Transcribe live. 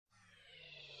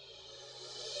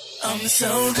I'm so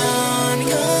gone,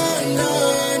 gone,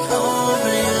 gone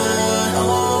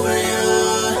over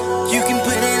you. You can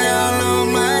put it all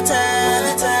on my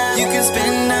tab. You can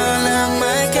spend all of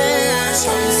my cash.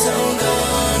 I'm so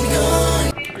gone,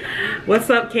 gone. What's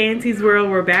up, KNT's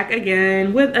World? We're back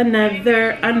again with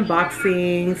another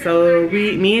unboxing. So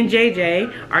me and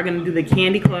JJ are gonna do the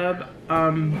Candy Club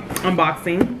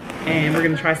unboxing, and we're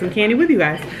gonna try some candy with you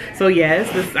guys. So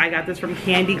yes, I got this from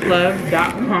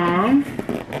candyclub.com.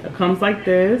 It comes like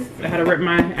this. I had to rip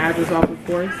my address off, of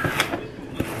course.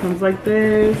 It comes like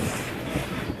this,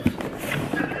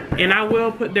 and I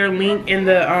will put their link in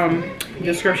the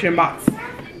description box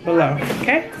below.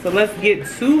 Okay, so let's get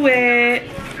to it.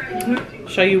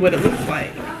 Show you what it looks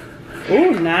like. Oh,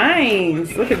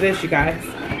 nice! Look at this, you guys.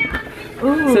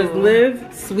 Ooh. It says "Live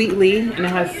Sweetly," and it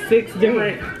has 6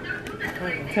 different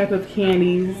type of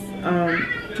candies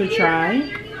to try.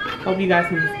 Hope you guys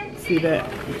can see that.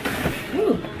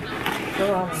 Ooh.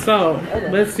 So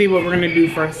let's see what we're gonna do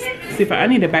first. See if I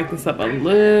need to back this up a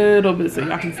little bit so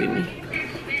y'all can see me.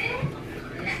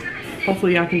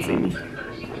 Hopefully y'all can see me.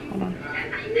 Hold on.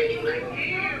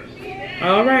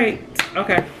 All right.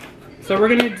 Okay. So we're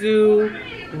gonna do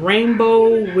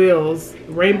Rainbow Wheels.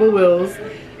 Rainbow Wheels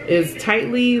is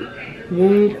tightly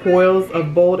wound coils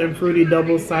of bold and fruity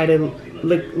double-sided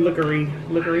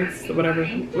licorice, whatever.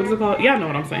 What is it called? Y'all know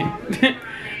what I'm saying.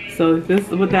 So this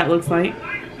is what that looks like.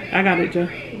 I got it, Joe.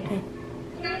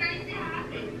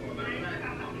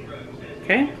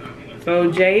 Okay.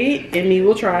 So Jay and me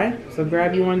will try. So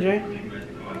grab you one, Jay.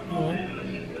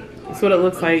 That's what it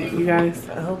looks like, you guys.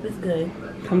 I hope it's good.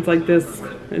 Comes like this,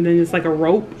 and then it's like a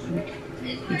rope.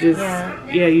 You just,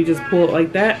 yeah, you just pull it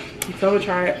like that. So we'll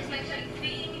try it.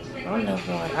 I don't know if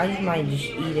I just might just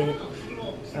eat it.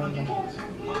 I don't know.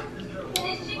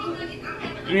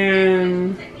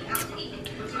 And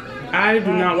I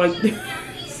do not like this.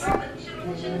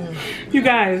 You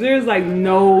guys, there's like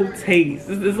no taste.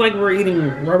 It's like we're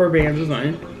eating rubber bands or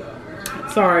something.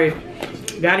 Sorry,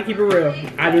 gotta keep it real.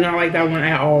 I do not like that one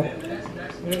at all.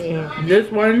 This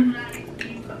one,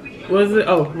 what is it?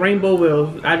 Oh, Rainbow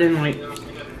Wheels. I didn't like.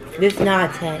 This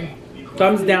not 10.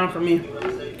 Thumbs down for me.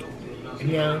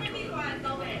 No.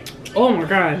 Oh my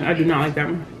god, I do not like that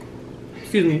one.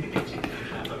 Excuse me.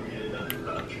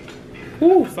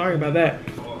 Ooh, sorry about that.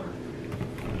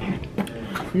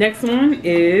 Next one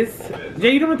is,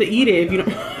 Jay, you don't have to eat it if you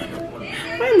don't.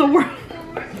 What in the world?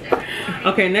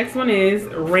 Okay, next one is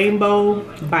Rainbow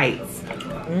Bites.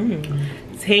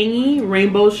 Tangy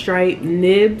rainbow stripe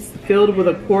nibs filled with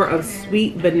a core of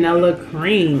sweet vanilla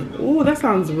cream. Ooh, that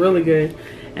sounds really good.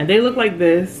 And they look like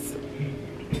this.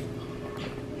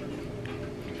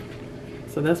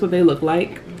 So that's what they look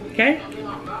like. Okay.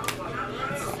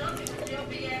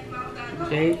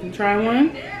 Jay can try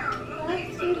one.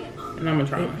 And I'm gonna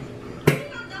try one.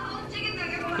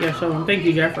 Yeah, show them. Thank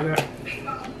you, Jay. I forgot.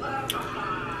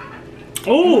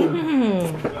 Oh!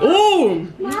 Oh!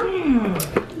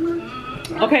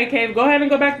 Okay, Cave, go ahead and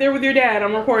go back there with your dad.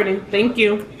 I'm recording. Thank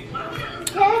you.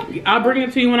 I'll bring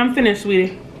it to you when I'm finished,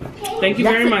 sweetie. Thank you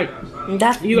very much.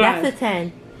 That's a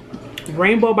 10.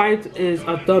 Rainbow Bites is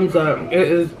a thumbs up. It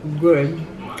is good.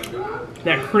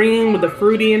 That cream with the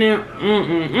fruity in it.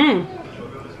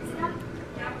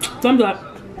 Thumbs up.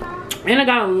 And I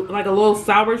got like a little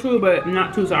sour to it, but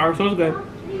not too sour, so it's good.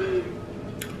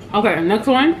 Okay, next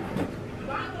one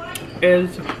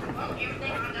is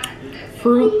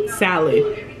Fruit Salad.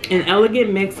 An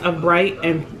elegant mix of bright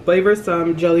and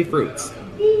flavorsome jelly fruits.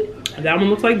 That one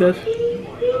looks like this.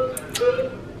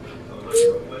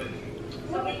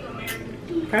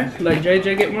 Okay, let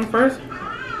JJ get one first.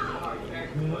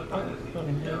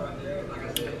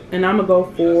 And I'm gonna go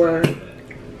for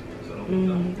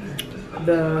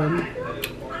the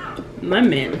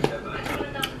lemon.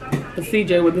 Let's see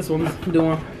Jay what this one's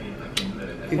doing.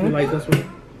 If you like this one.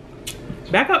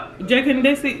 Back up, Jay, can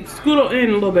they see? Scoot in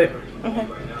a little bit. Okay.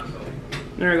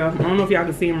 There we go. I don't know if y'all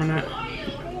can see him or not.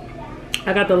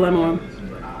 I got the lemon one.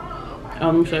 Oh,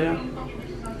 let me show y'all.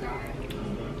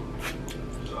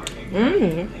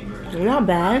 Not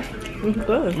bad. It's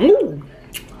good. Ooh.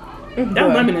 That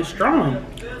lemon is strong.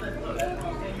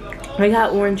 I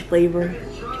got orange flavor.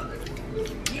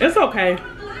 It's okay.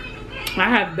 I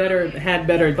had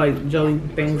better like jelly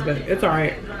things, but it's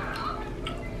alright.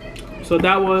 So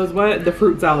that was what? The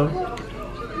fruit salad.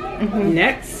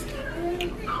 Next,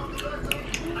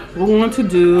 we're going to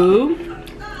do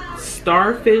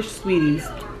Starfish Sweeties.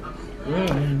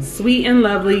 Sweet and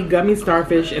lovely gummy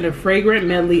starfish and a fragrant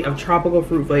medley of tropical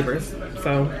fruit flavors.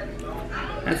 So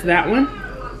that's that one.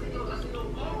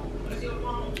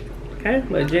 Okay,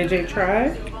 let JJ try.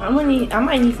 I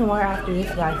might need some water after this,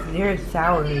 guys. They're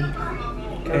soury.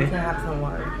 Okay. I'm gonna have some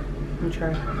water. Let me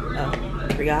try. Oh,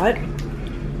 forgot.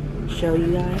 Show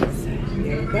you guys.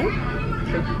 There you go.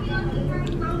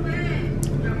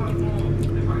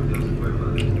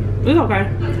 It's okay.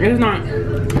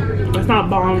 It's not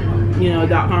bomb, you know,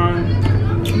 .com.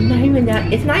 It's not even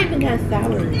that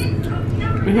sour.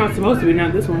 It's not supposed to be,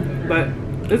 not this one, but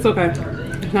it's okay.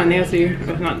 It's not nasty.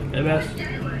 It's not the best.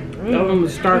 That one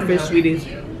was starfish sweeties.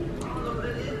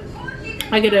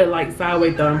 I get it like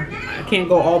sideways though. I can't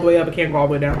go all the way up. I can't go all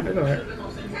the way down. It's alright.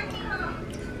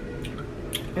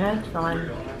 That's fine.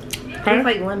 Okay. Tastes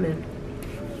like lemon.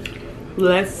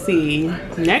 Let's see.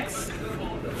 Next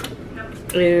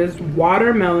is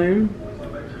watermelon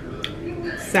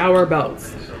sour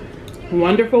belts.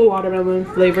 Wonderful watermelon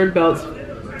flavored belts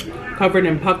covered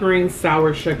in puckering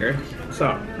sour sugar.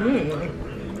 So.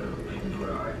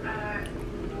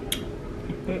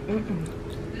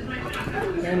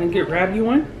 And grab you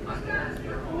one.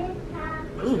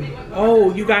 Ooh.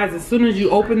 Oh, you guys! As soon as you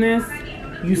open this,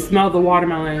 you smell the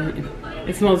watermelon.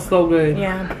 It smells so good.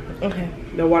 Yeah. Okay.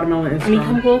 The watermelon is Let me strong.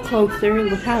 come a little closer.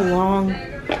 Look how long.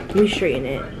 Let me straighten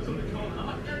it.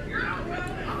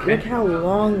 Okay. Look how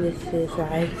long this is,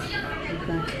 guys.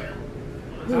 Okay.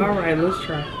 All right, let's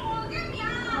try.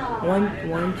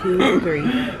 1, 2, 3.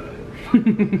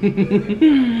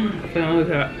 Look at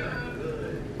that.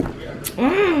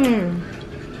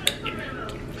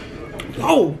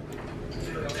 Oh,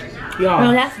 y'all,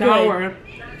 No, that's sour.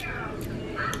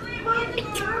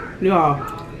 Y'all,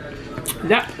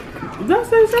 that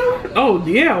say sour? Oh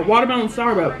yeah, watermelon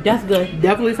sour belt. That's good.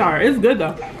 Definitely sour. It's good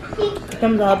though.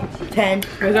 Thumbs up. 10.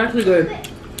 It's actually good.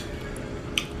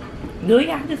 Do you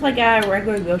have this like at a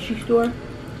regular grocery store?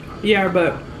 Yeah,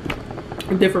 but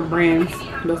different brands.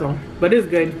 That's all. But it's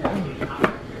good.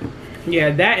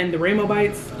 Yeah, that and the rainbow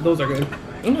bites, those are good.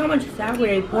 You know how much sour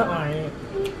they put on it?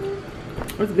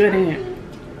 It's good, ain't it?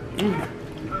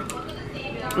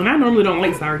 And I normally don't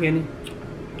like sour candy.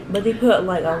 But they put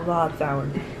like a lot of sour.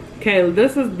 Okay,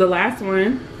 this is the last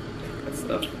one.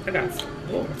 Stuff I got.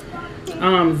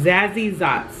 Zazzy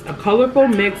Zots, a colorful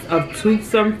mix of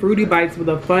toothsome fruity bites with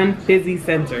a fun fizzy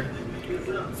center.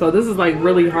 So this is like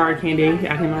really hard candy.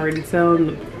 I can already tell in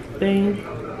the thing.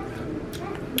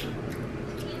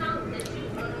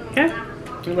 Okay,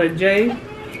 we'll let Jay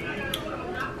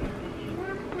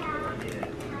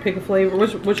pick a flavor.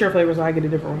 What's your flavor so I get a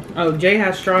different one? Oh, Jay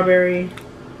has strawberry.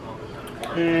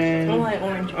 And I like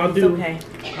orange, I'll but do it's okay.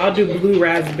 I'll do blue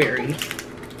raspberry.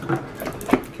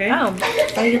 Okay. Oh,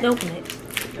 I just open it.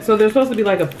 So there's supposed to be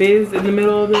like a fizz in the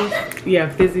middle of this. Yeah,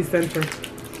 fizzy center.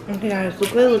 Okay, guys,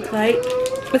 look what it looks like.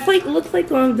 It's like, it looks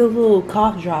like one of those little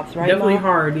cough drops, right? Definitely Mom?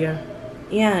 hard, yeah.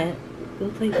 Yeah, it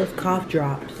looks like those cough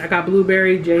drops. I got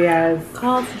blueberry, Jay has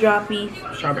Cough droppies.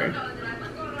 strawberry.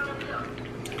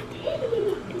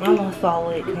 I lost all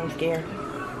of it. I'm scared.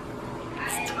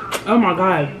 Oh my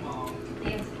god.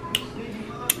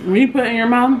 When you put it in your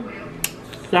mouth,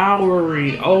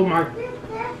 soury. Oh my.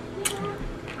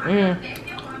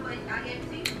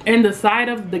 And the side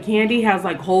of the candy has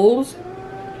like holes.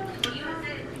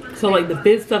 So like the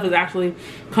fizz stuff is actually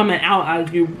coming out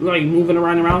as you like moving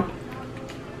around and around.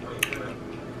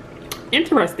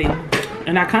 Interesting.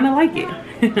 And I kind of like it.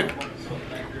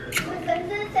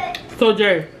 So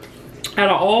Jay, out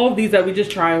of all of these that we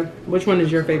just tried, which one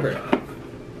is your favorite?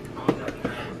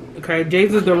 Okay,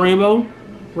 Jay's is the rainbow.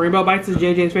 Rainbow bites is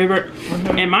JJ's favorite.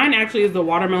 And mine actually is the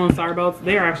watermelon sour belts.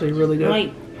 They are actually really good.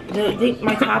 Like,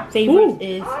 my top favorites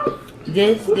is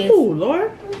this. Ooh,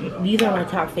 Lord. These are my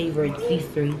top favorites. These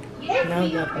three. No,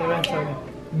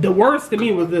 The worst to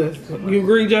me was this. You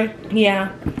agree, Jay?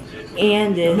 yeah.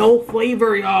 And this. No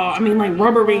flavor, y'all. I mean, like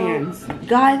rubber bands.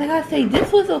 Guys, I gotta say,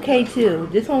 this was okay too.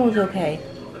 This one was okay.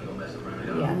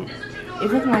 Yeah.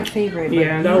 It was my favorite.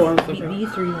 Yeah, that was okay.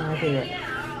 These three were my favorite.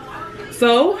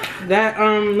 So that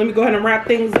let me go ahead and wrap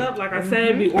things up. Like I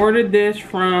said, we ordered this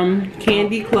from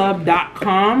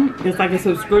candyclub.com. It's like a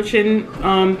subscription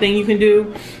thing you can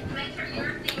do.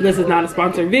 This is not a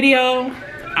sponsored video.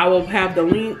 I will have the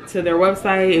link to their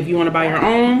website if you want to buy your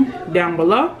own down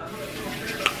below.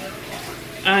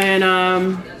 And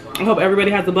I hope everybody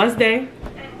has a blessed day.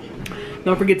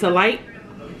 Don't forget to like,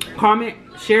 comment,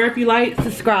 share if you like,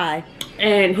 Subscribe.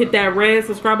 and hit that red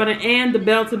subscribe button and the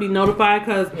bell to be notified,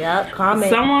 because Comment.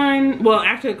 someone, well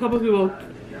actually a couple of people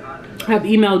have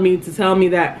emailed me to tell me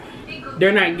that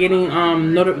they're not getting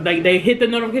like they hit the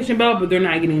notification bell but they're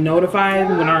not getting notified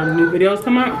when our new videos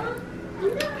come out.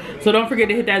 So don't forget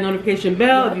to hit that notification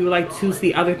bell if you would like to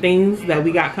see other things that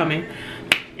we got coming.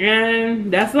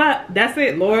 And that's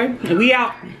it, Lord. And we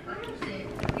out.